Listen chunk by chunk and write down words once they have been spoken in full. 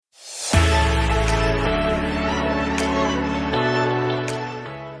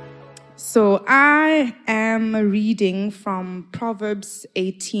So I am reading from Proverbs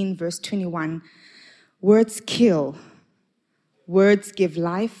 18, verse 21. Words kill. Words give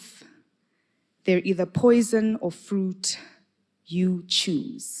life. They're either poison or fruit. You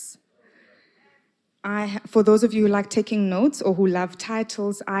choose. For those of you who like taking notes or who love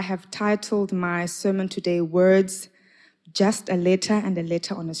titles, I have titled my sermon today, Words, Just a Letter and a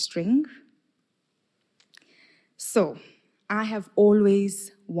Letter on a String. So, I have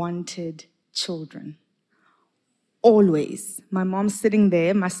always wanted children. Always. My mom's sitting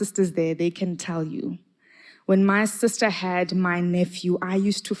there, my sister's there, they can tell you. When my sister had my nephew, I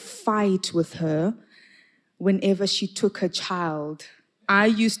used to fight with her whenever she took her child. I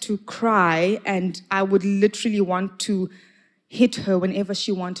used to cry and I would literally want to hit her whenever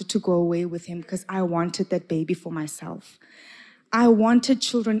she wanted to go away with him because I wanted that baby for myself. I wanted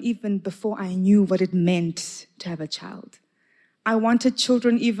children even before I knew what it meant to have a child. I wanted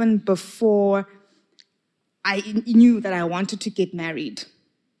children even before I knew that I wanted to get married.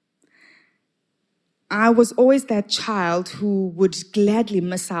 I was always that child who would gladly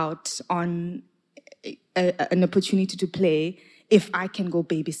miss out on an opportunity to play if I can go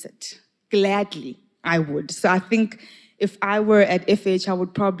babysit. Gladly, I would. So I think if I were at FH,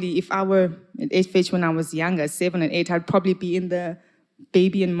 if I were at FH when I was younger, 7 and 8, I'd probably be in the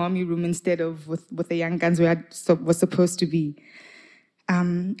baby and mommy room instead of with the young guns where I was supposed to be.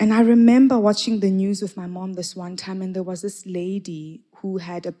 And I remember watching the news with my mom this one time, and there was this lady who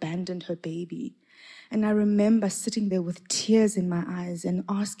had abandoned her baby. And I remember sitting there with tears in my eyes and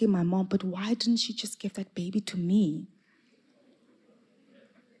asking my mom, but why didn't she just give that baby to me?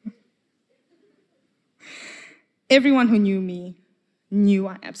 Everyone who knew me knew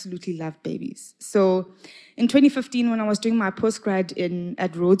I absolutely loved babies. So in 2015, when I was doing my postgrad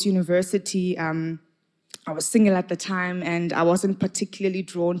at Rhodes University, I was single at the time and I wasn't particularly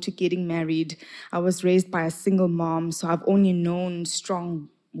drawn to getting married. I was raised by a single mom, so I've only known strong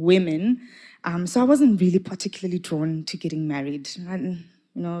women. So I wasn't really particularly drawn to getting married.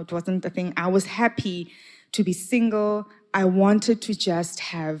 It wasn't a thing. I was happy to be single. I wanted to just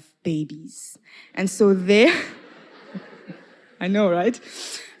have babies. And so there, I know, right?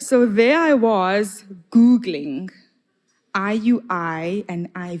 So there I was Googling IUI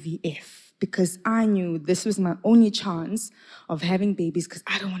and IVF because I knew this was my only chance of having babies because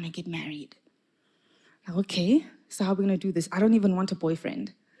I don't want to get married. Okay, so how are we going to do this? I don't even want a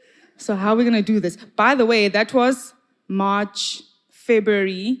boyfriend. So how are we going to do this? By the way, that was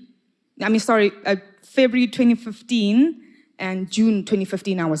February 2015, and June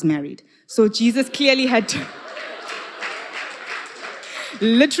 2015 I was married. So Jesus clearly had to...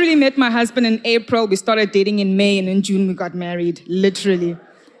 Literally met my husband in April, we started dating in May, and in June we got married, literally.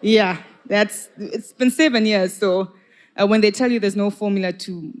 Yeah, it's been 7 years, so when they tell you there's no formula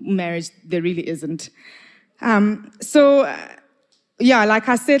to marriage, there really isn't. Like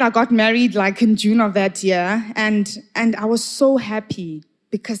I said, I got married like in June of that year, and I was so happy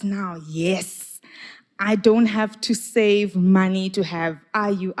because now, yes, I don't have to save money to have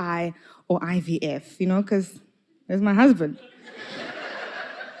IUI or IVF, because there's my husband.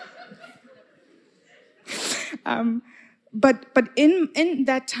 But in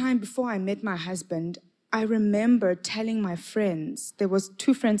that time before I met my husband, I remember telling my friends, there was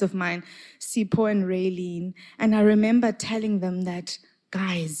 2 friends of mine, Sipho and Raylene, and I remember telling them that,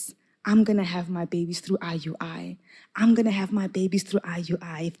 guys, I'm going to have my babies through IUI. I'm going to have my babies through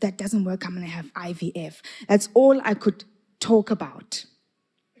IUI. If that doesn't work, I'm going to have IVF. That's all I could talk about.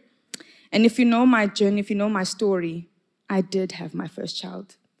 And if you know my journey, if you know my story, I did have my first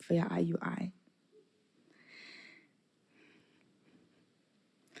child via IUI.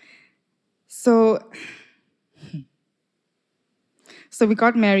 So we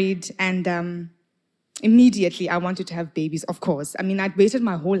got married, and immediately I wanted to have babies, of course. I'd waited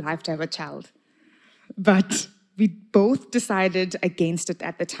my whole life to have a child. But we both decided against it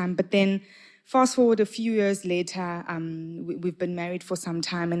at the time. But then, fast forward a few years later, we've been married for some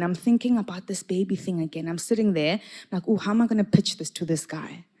time, and I'm thinking about this baby thing again. I'm sitting there, like, how am I going to pitch this to this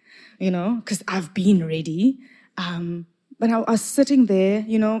guy? Because I've been ready. But I was sitting there,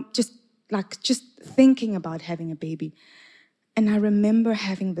 just thinking about having a baby. And I remember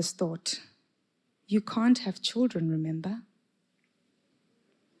having this thought, you can't have children, remember?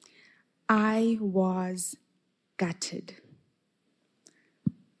 I was gutted.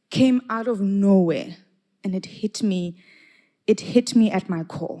 Came out of nowhere, and it hit me at my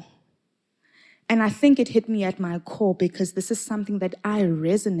core. And I think it hit me at my core because this is something that I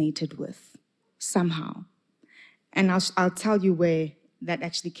resonated with somehow. And I'll tell you where that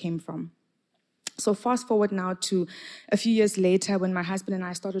actually came from. So fast forward now to a few years later when my husband and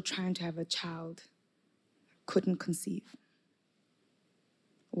I started trying to have a child. Couldn't conceive.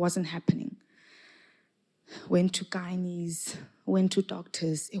 Wasn't happening. Went to gynaes, went to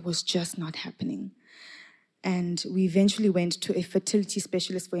doctors. It was just not happening. And we eventually went to a fertility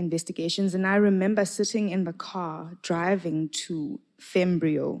specialist for investigations. And I remember sitting in the car driving to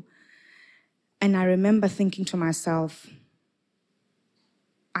Fembrio. And I remember thinking to myself,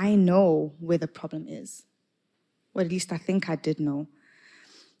 I know where the problem is. Or at least I think I did know.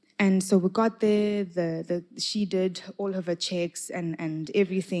 And so we got there, she did all of her checks and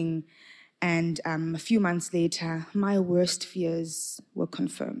everything. And a few months later, my worst fears were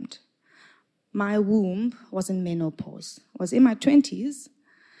confirmed. My womb was in menopause. I was in my 20s,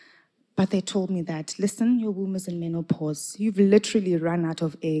 but they told me that, listen, your womb is in menopause. You've literally run out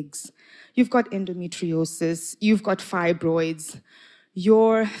of eggs. You've got endometriosis. You've got fibroids.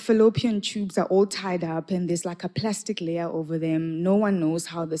 Your fallopian tubes are all tied up and there's like a plastic layer over them. No one knows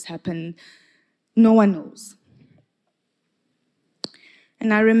how this happened. No one knows.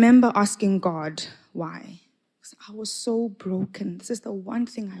 And I remember asking God, why? Because I was so broken. This is the one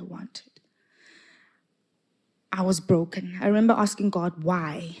thing I wanted. I was broken. I remember asking God,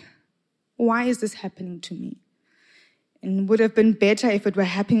 why? Why is this happening to me? And it would have been better if it were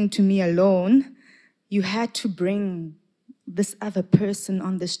happening to me alone. You had to bring this other person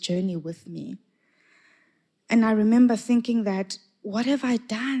on this journey with me. And I remember thinking that, what have I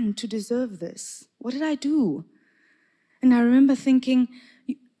done to deserve this? What did I do? And I remember thinking,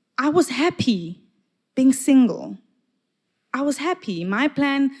 I was happy being single. I was happy. My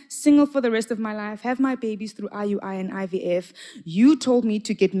plan, single for the rest of my life, have my babies through IUI and IVF. You told me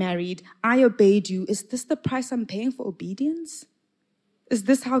to get married. I obeyed you. Is this the price I'm paying for obedience? Is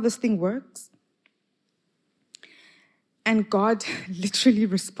this how this thing works? And God literally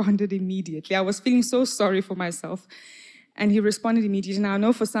responded immediately. I was feeling so sorry for myself. And he responded immediately. Now, I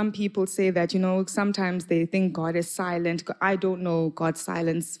know for some people say that, sometimes they think God is silent. I don't know God's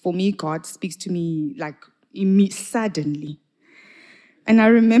silence. For me, God speaks to me like suddenly. And I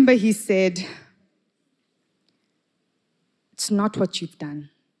remember he said, it's not what you've done.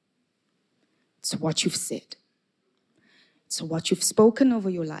 It's what you've said. It's what you've spoken over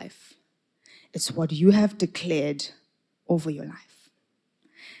your life. It's what you have declared over your life.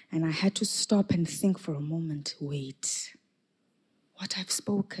 And I had to stop and think for a moment, wait, what I've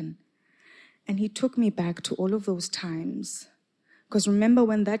spoken. And he took me back to all of those times. Because remember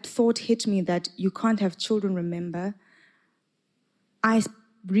when that thought hit me that you can't have children, remember, I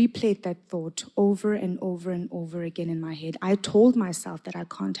replayed that thought over and over and over again in my head. I told myself that I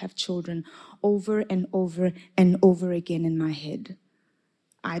can't have children over and over and over again in my head.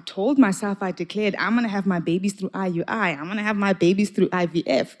 I told myself, I declared, I'm going to have my babies through IUI. I'm going to have my babies through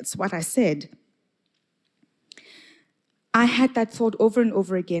IVF. It's what I said. I had that thought over and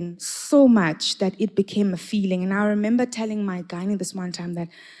over again so much that it became a feeling. And I remember telling my gynae this one time that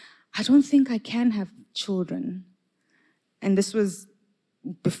I don't think I can have children. And this was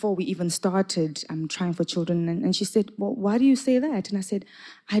before we even started trying for children. And she said, well, why do you say that? And I said,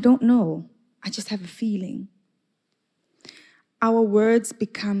 I don't know. I just have a feeling. Our words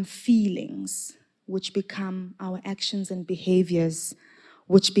become feelings, which become our actions and behaviors,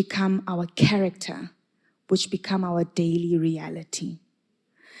 which become our character, which become our daily reality.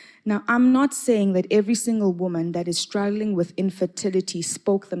 Now, I'm not saying that every single woman that is struggling with infertility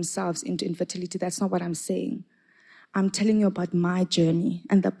spoke themselves into infertility. That's not what I'm saying. I'm telling you about my journey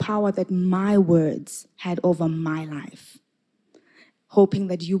and the power that my words had over my life, hoping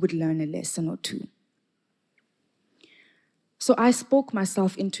that you would learn a lesson or two. So I spoke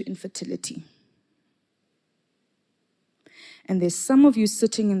myself into infertility. And there's some of you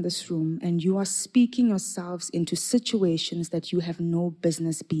sitting in this room and you are speaking yourselves into situations that you have no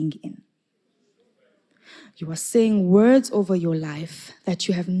business being in. You are saying words over your life that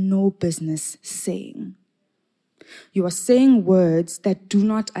you have no business saying. You are saying words that do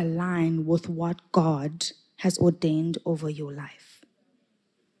not align with what God has ordained over your life.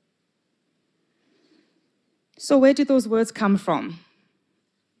 So where did those words come from?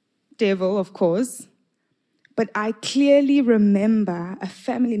 Devil, of course. But I clearly remember a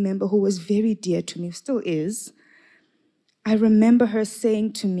family member who was very dear to me, still is. I remember her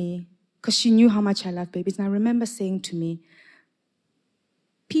saying to me, because she knew how much I love babies, and I remember saying to me,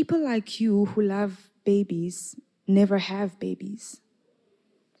 people like you who love babies never have babies.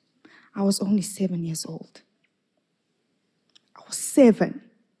 I was only 7 years old. I was 7.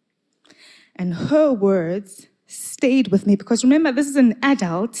 And her words stayed with me because remember, this is an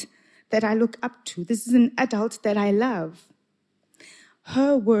adult that I look up to. This is an adult that I love.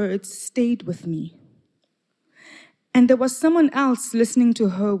 her words stayed with me. And there was someone else listening to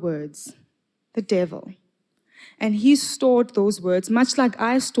her words, the devil. And he stored those words, much like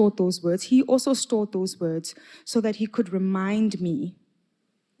I stored those words. He also stored those words so that he could remind me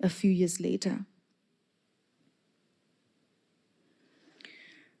a few years later.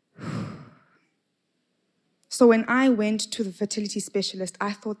 So when I went to the fertility specialist,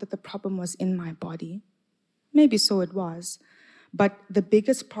 I thought that the problem was in my body. Maybe so it was. But the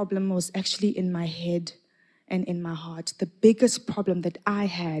biggest problem was actually in my head and in my heart. The biggest problem that I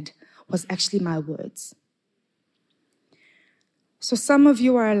had was actually my words. So some of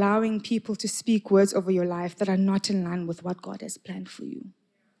you are allowing people to speak words over your life that are not in line with what God has planned for you.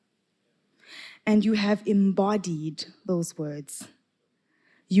 And you have embodied those words.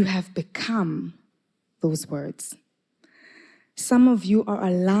 You have become those words. Some of you are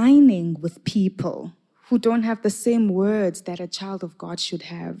aligning with people who don't have the same words that a child of God should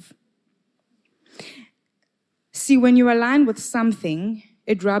have. See, when you align with something,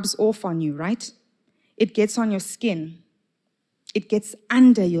 it rubs off on you, right? It gets on your skin. It gets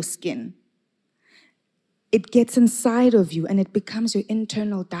under your skin. It gets inside of you and it becomes your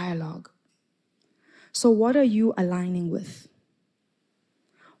internal dialogue. So what are you aligning with?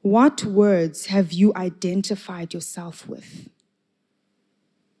 What words have you identified yourself with?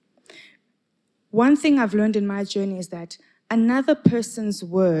 One thing I've learned in my journey is that another person's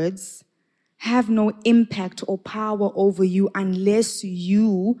words have no impact or power over you unless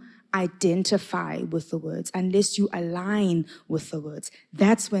you identify with the words, unless you align with the words.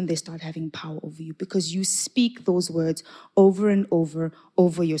 That's when they start having power over you, because you speak those words over and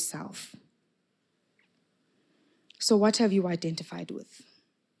over yourself. So what have you identified with?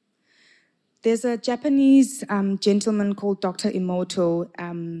 There's a Japanese gentleman called Dr. Emoto.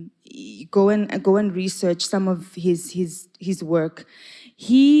 Go and research some of his work.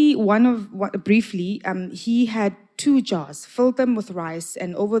 He had 2 jars, filled them with rice,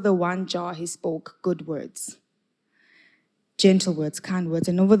 and over the one jar he spoke good words, gentle words, kind words,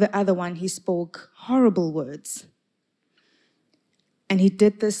 and over the other one he spoke horrible words. And he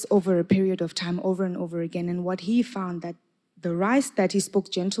did this over a period of time, over and over again. And what he found, that the rice that he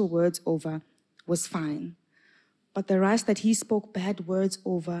spoke gentle words over was fine. But the rice that he spoke bad words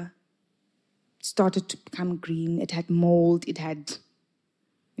over started to become green. It had mold. It had,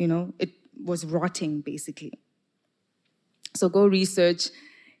 it was rotting, basically. So go research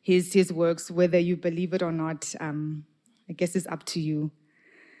his works, whether you believe it or not. I guess it's up to you.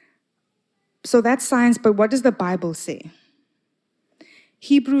 So that's science, but what does the Bible say?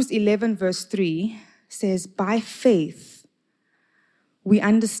 Hebrews 11 verse 3 says, by faith, we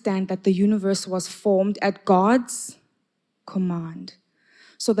understand that the universe was formed at God's command,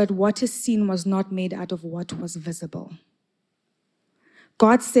 so that what is seen was not made out of what was visible.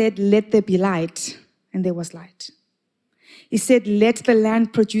 God said, let there be light, and there was light. He said, let the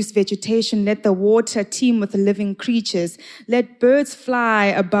land produce vegetation, let the water teem with living creatures, let birds fly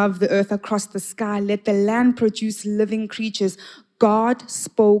above the earth across the sky, let the land produce living creatures. God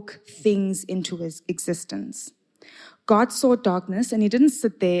spoke things into his existence. God saw darkness, and he didn't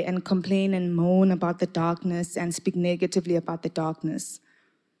sit there and complain and moan about the darkness and speak negatively about the darkness.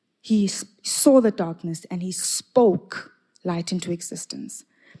 He saw the darkness, and he spoke light into existence.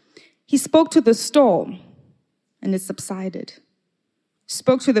 He spoke to the storm, and it subsided.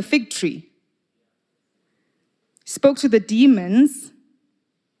 Spoke to the fig tree. Spoke to the demons,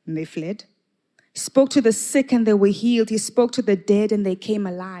 and they fled. Spoke to the sick, and they were healed. He spoke to the dead, and they came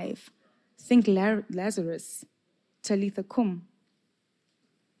alive. Think Lazarus. Talitha cum.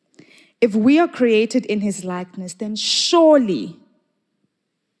 If we are created in his likeness, then surely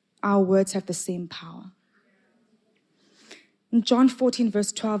our words have the same power. In John 14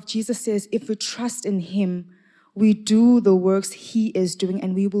 verse 12, Jesus says, if we trust in him, we do the works he is doing,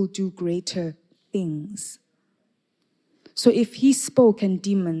 and we will do greater things. So if he spoke and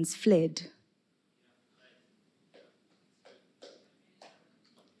demons fled,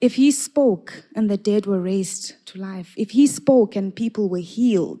 if he spoke and the dead were raised to life, if he spoke and people were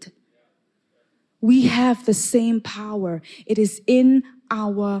healed, we have the same power. It is in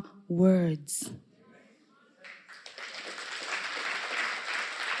our words.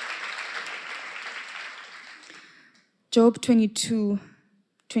 Job 22,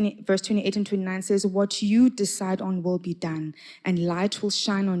 verse 28 and 29 says, what you decide on will be done, and light will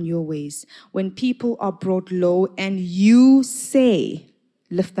shine on your ways. When people are brought low and you say,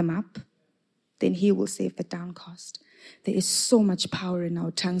 lift them up, then he will save the downcast. There is so much power in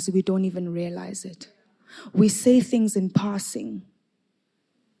our tongues, we don't even realize it. We say things in passing.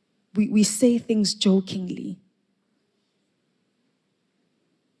 We say things jokingly.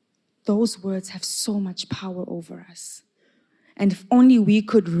 those words have so much power over us. And if only we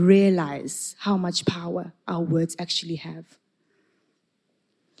could realize how much power our words actually have.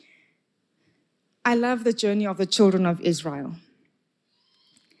 I love the journey of the children of Israel.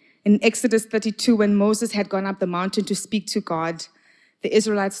 In Exodus 32, when Moses had gone up the mountain to speak to God, the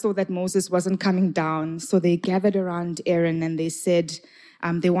Israelites saw that Moses wasn't coming down, so they gathered around Aaron and they said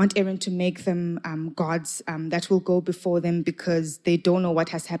they want Aaron to make them gods that will go before them because they don't know what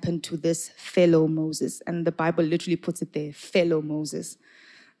has happened to this fellow Moses. And the Bible literally puts it there, fellow Moses.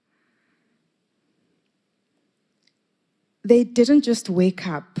 They didn't just wake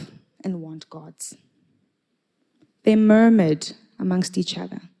up and want gods. They murmured amongst each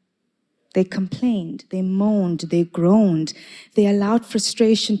other. They complained, they moaned, they groaned. They allowed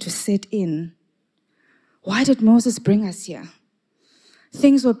frustration to set in. Why did Moses bring us here?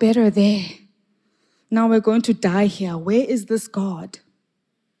 Things were better there. Now we're going to die here. Where is this God?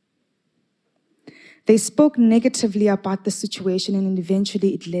 They spoke negatively about the situation, and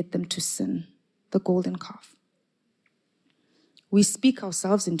eventually it led them to sin, the golden calf. We speak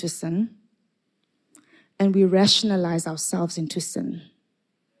ourselves into sin, and we rationalize ourselves into sin.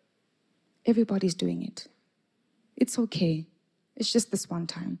 Everybody's doing it. It's okay. It's just this one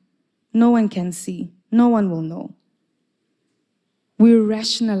time. No one can see. No one will know. We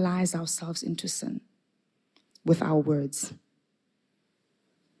rationalize ourselves into sin with our words.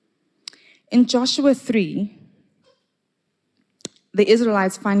 In Joshua 3, the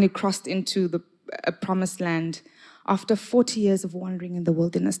Israelites finally crossed into a promised land after 40 years of wandering in the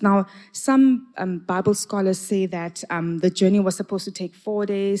wilderness. Now, some Bible scholars say that the journey was supposed to take 4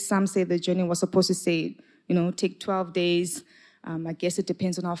 days. Some say the journey was supposed to take 12 days. I guess it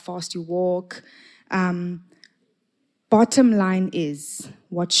depends on how fast you walk. Bottom line is,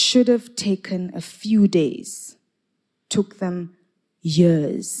 what should have taken a few days took them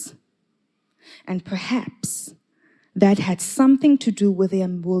years. And perhaps that had something to do with their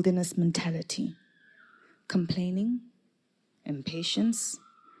wilderness mentality. Complaining, impatience,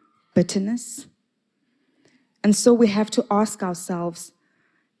 bitterness. And so we have to ask ourselves,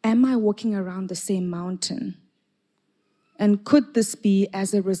 am I walking around the same mountain? And could this be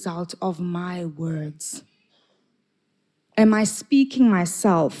as a result of my words? Am I speaking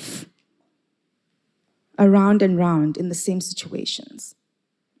myself around and round in the same situations?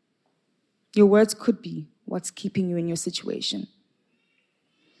 Your words could be what's keeping you in your situation.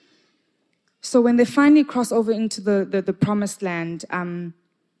 So when they finally cross over into the promised land,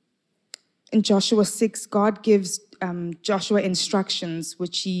 in Joshua 6, God gives Joshua instructions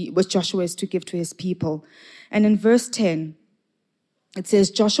which Joshua is to give to his people. And in verse 10, it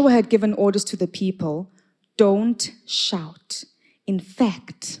says, Joshua had given orders to the people, don't shout. In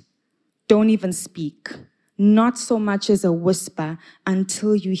fact, don't even speak. Not so much as a whisper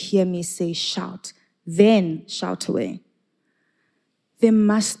until you hear me say shout. Then shout away. There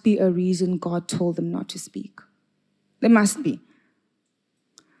must be a reason God told them not to speak. There must be.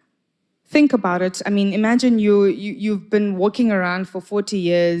 Think about it. I mean, imagine you've been walking around for 40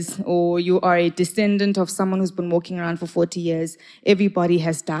 years, or you are a descendant of someone who's been walking around for 40 years. Everybody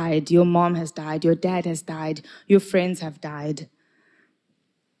has died. Your mom has died. Your dad has died. Your friends have died.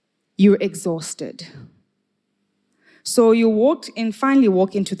 You're exhausted. So you finally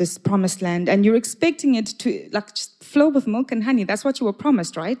walk into this promised land, and you're expecting it to just flow with milk and honey. That's what you were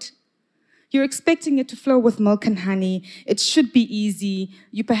promised, right? You're expecting it to flow with milk and honey. It should be easy.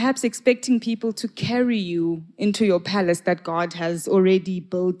 You're perhaps expecting people to carry you into your palace that God has already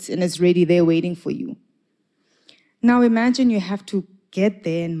built and is ready there waiting for you. Now imagine you have to get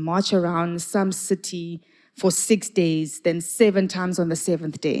there and march around some city for 6 days, then 7 times on the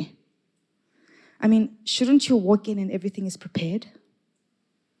 7th day. I mean, shouldn't you walk in and everything is prepared?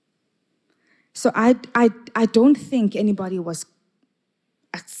 So I don't think anybody was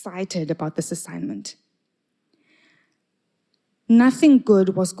excited about this assignment. Nothing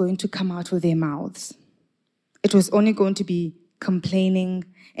good was going to come out of their mouths. It was only going to be complaining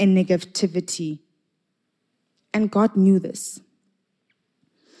and negativity. And God knew this.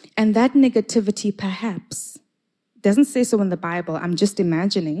 And that negativity perhaps, doesn't say so in the Bible, I'm just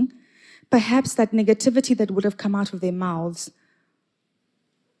imagining, perhaps that negativity that would have come out of their mouths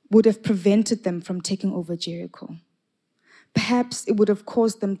would have prevented them from taking over Jericho. Perhaps it would have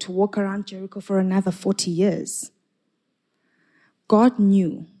caused them to walk around Jericho for another 40 years. God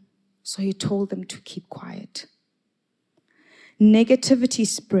knew, so he told them to keep quiet. Negativity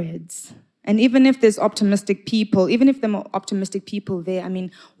spreads. And even if there's optimistic people, even if there are optimistic people there, I mean,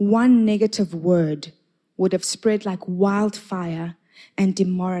 one negative word would have spread like wildfire and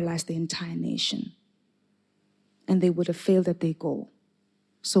demoralized the entire nation. And they would have failed at their goal.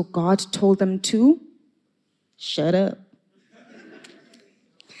 So God told them to shut up.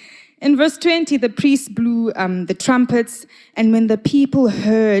 In verse 20, the priests blew the trumpets, and when the people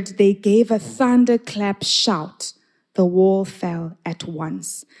heard, they gave a thunderclap shout. The wall fell at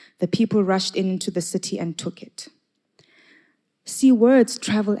once. The people rushed into the city and took it. See, words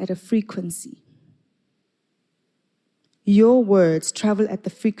travel at a frequency. Your words travel at the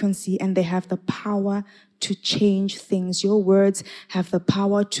frequency, and they have the power to change things. Your words have the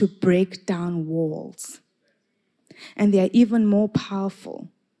power to break down walls. And they are even more powerful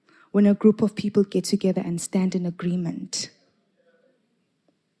when a group of people get together and stand in agreement.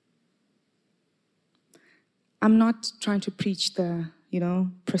 I'm not trying to preach the,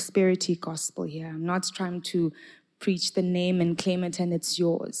 prosperity gospel here. I'm not trying to preach the name and claim it and it's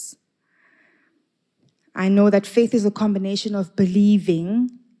yours. I know that faith is a combination of believing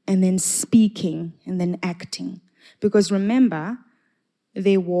and then speaking and then acting. Because remember,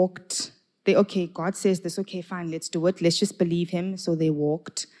 God says this, okay, fine, let's do it. Let's just believe him. So they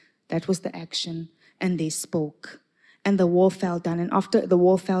walked. That was the action. And they spoke. And the wall fell down. And after the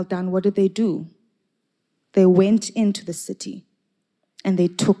wall fell down, what did they do? They went into the city. And they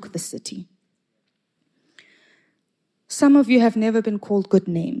took the city. Some of you have never been called good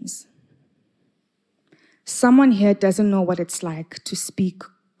names. Someone here doesn't know what it's like to speak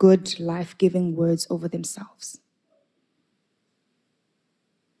good, life-giving words over themselves.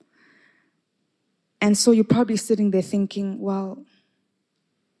 And so you're probably sitting there thinking, well,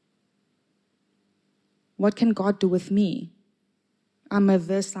 what can God do with me? I'm a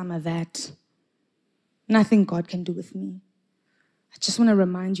this, I'm a that. Nothing God can do with me. I just want to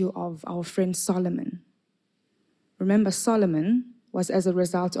remind you of our friend Solomon. Remember, Solomon was as a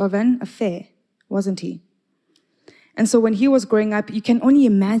result of an affair, wasn't he? And so when he was growing up, you can only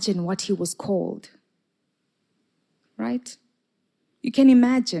imagine what he was called. Right? You can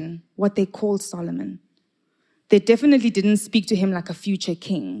imagine what they called Solomon. They definitely didn't speak to him like a future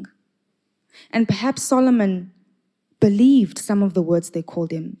king. And perhaps Solomon believed some of the words they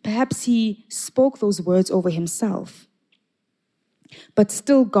called him. Perhaps he spoke those words over himself. But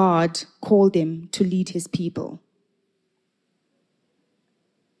still God called him to lead his people.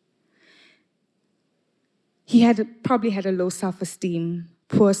 He probably had a low self-esteem,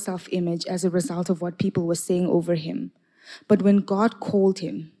 poor self-image as a result of what people were saying over him. But when God called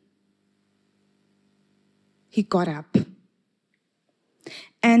him, he got up.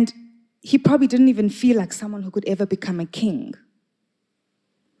 And he probably didn't even feel like someone who could ever become a king.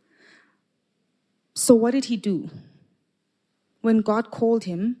 So what did he do? When God called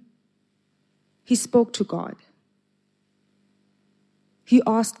him, he spoke to God. He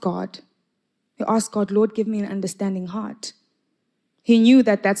asked God, Lord, give me an understanding heart. He knew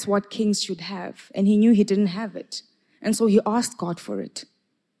that that's what kings should have, and he knew he didn't have it. And so he asked God for it.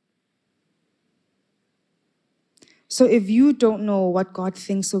 So if you don't know what God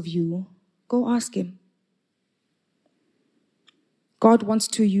thinks of you, go ask him. God wants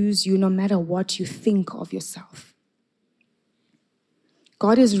to use you no matter what you think of yourself.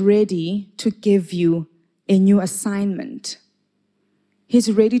 God is ready to give you a new assignment.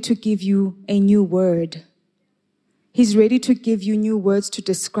 He's ready to give you a new word. He's ready to give you new words to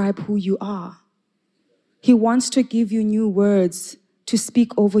describe who you are. He wants to give you new words to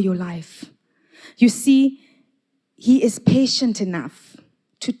speak over your life. You see, he is patient enough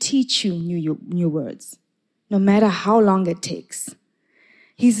to teach you new words, no matter how long it takes.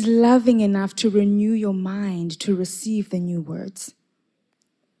 He's loving enough to renew your mind to receive the new words.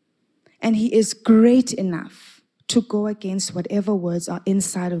 And he is great enough to go against whatever words are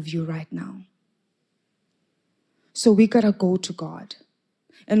inside of you right now. So we gotta go to God.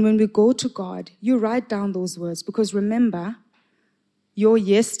 And when we go to God, you write down those words, because remember, your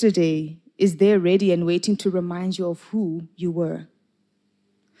yesterday is there ready and waiting to remind you of who you were.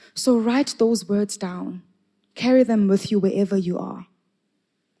 So write those words down. Carry them with you wherever you are.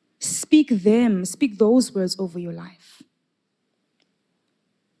 Speak those words over your life.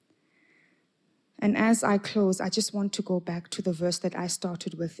 And as I close, I just want to go back to the verse that I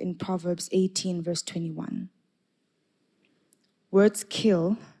started with in Proverbs 18, verse 21. Words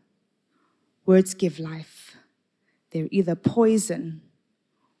kill, words give life. They're either poison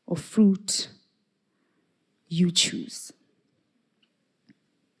or fruit. You choose.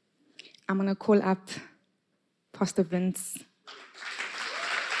 I'm going to call up Pastor Vince.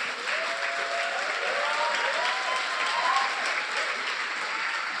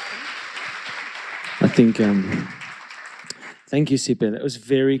 I think, thank you, Sipe. That was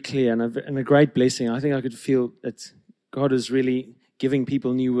very clear and a great blessing. I think I could feel that God is really giving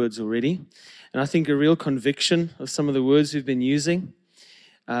people new words already. And I think a real conviction of some of the words we've been using.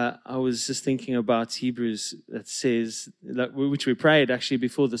 I was just thinking about Hebrews that says, which we prayed actually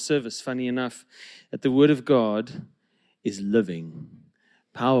before the service, funny enough, that the word of God is living,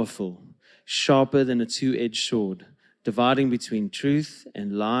 powerful, sharper than a two-edged sword, dividing between truth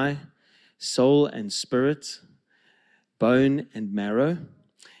and lie, soul and spirit, bone and marrow.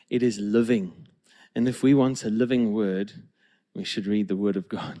 It is living. And if we want a living word, we should read the word of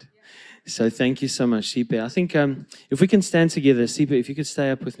God. So thank you so much, Sipe. I think if we can stand together, Sipe, if you could stay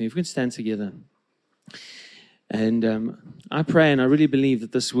up with me, if we can stand together. And I pray and I really believe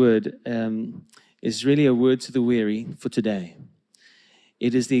that this word is really a word to the weary for today.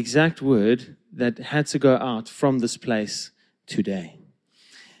 It is the exact word that had to go out from this place today.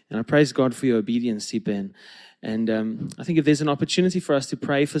 And I praise God for your obedience, Sipe. And I think if there's an opportunity for us to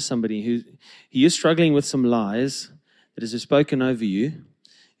pray for somebody who is struggling with some lies that has spoken over you,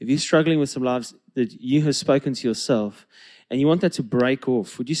 if you're struggling with some lies that you have spoken to yourself and you want that to break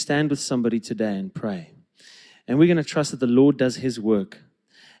off, would you stand with somebody today and pray? And we're going to trust that the Lord does his work.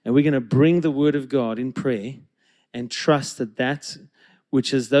 And we're going to bring the word of God in prayer and trust that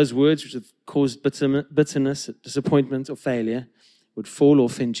which is those words which have caused bitterness, disappointment, or failure would fall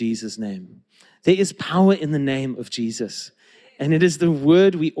off in Jesus' name. There is power in the name of Jesus. And it is the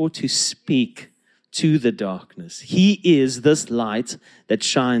word we ought to speak to the darkness. He is this light that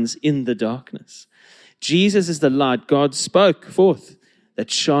shines in the darkness. Jesus is the light God spoke forth that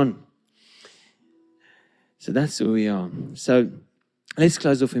shone. So that's who we are. So let's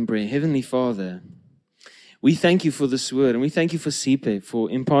close off in prayer. Heavenly Father, we thank you for this word, and we thank you for Sipe for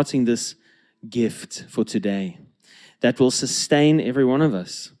imparting this gift for today that will sustain every one of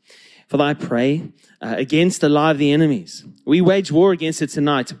us. Father, I pray against the lie of the enemies. We wage war against it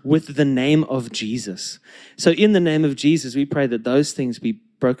tonight with the name of Jesus. So in the name of Jesus, we pray that those things be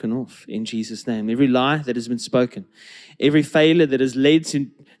broken off in Jesus' name. Every lie that has been spoken, every failure that has led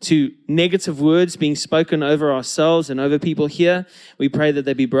to negative words being spoken over ourselves and over people here, we pray that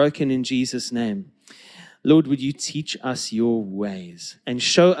they be broken in Jesus' name. Lord, would you teach us your ways and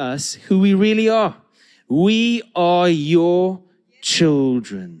show us who we really are? We are your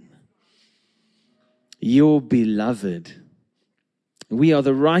children, your beloved. We are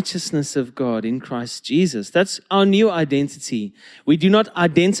the righteousness of God in Christ Jesus. That's our new identity. We do not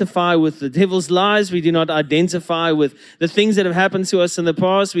identify with the devil's lies. We do not identify with the things that have happened to us in the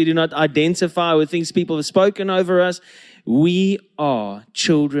past. We do not identify with things people have spoken over us. We are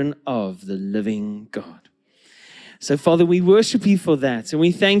children of the living God. So, Father, we worship you for that, and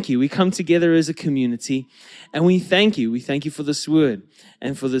we thank you. We come together as a community, and we thank you. We thank you for this word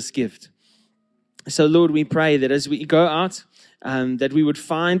and for this gift. So, Lord, we pray that as we go out, that we would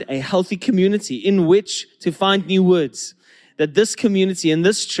find a healthy community in which to find new words, that this community and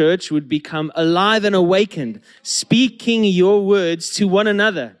this church would become alive and awakened, speaking your words to one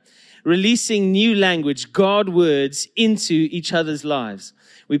another, releasing new language, God words into each other's lives.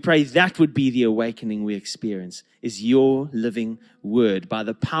 We pray that would be the awakening we experience, is your living word by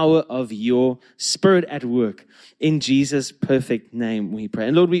the power of your Spirit at work. In Jesus' perfect name we pray.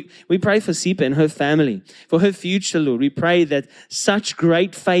 And Lord, we pray for Sipe and her family, for her future, Lord. We pray that such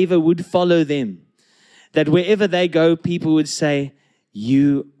great favor would follow them, that wherever they go, people would say,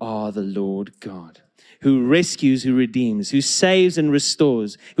 you are the Lord God, who rescues, who redeems, who saves and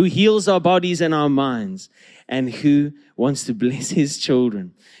restores, who heals our bodies and our minds, and who wants to bless his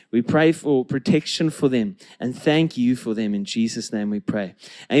children. We pray for protection for them and thank you for them. In Jesus' name we pray.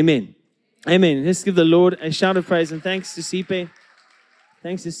 Amen. Amen. Let's give the Lord a shout of praise and thanks to Sipe.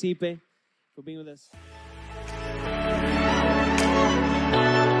 Thanks to Sipe for being with us.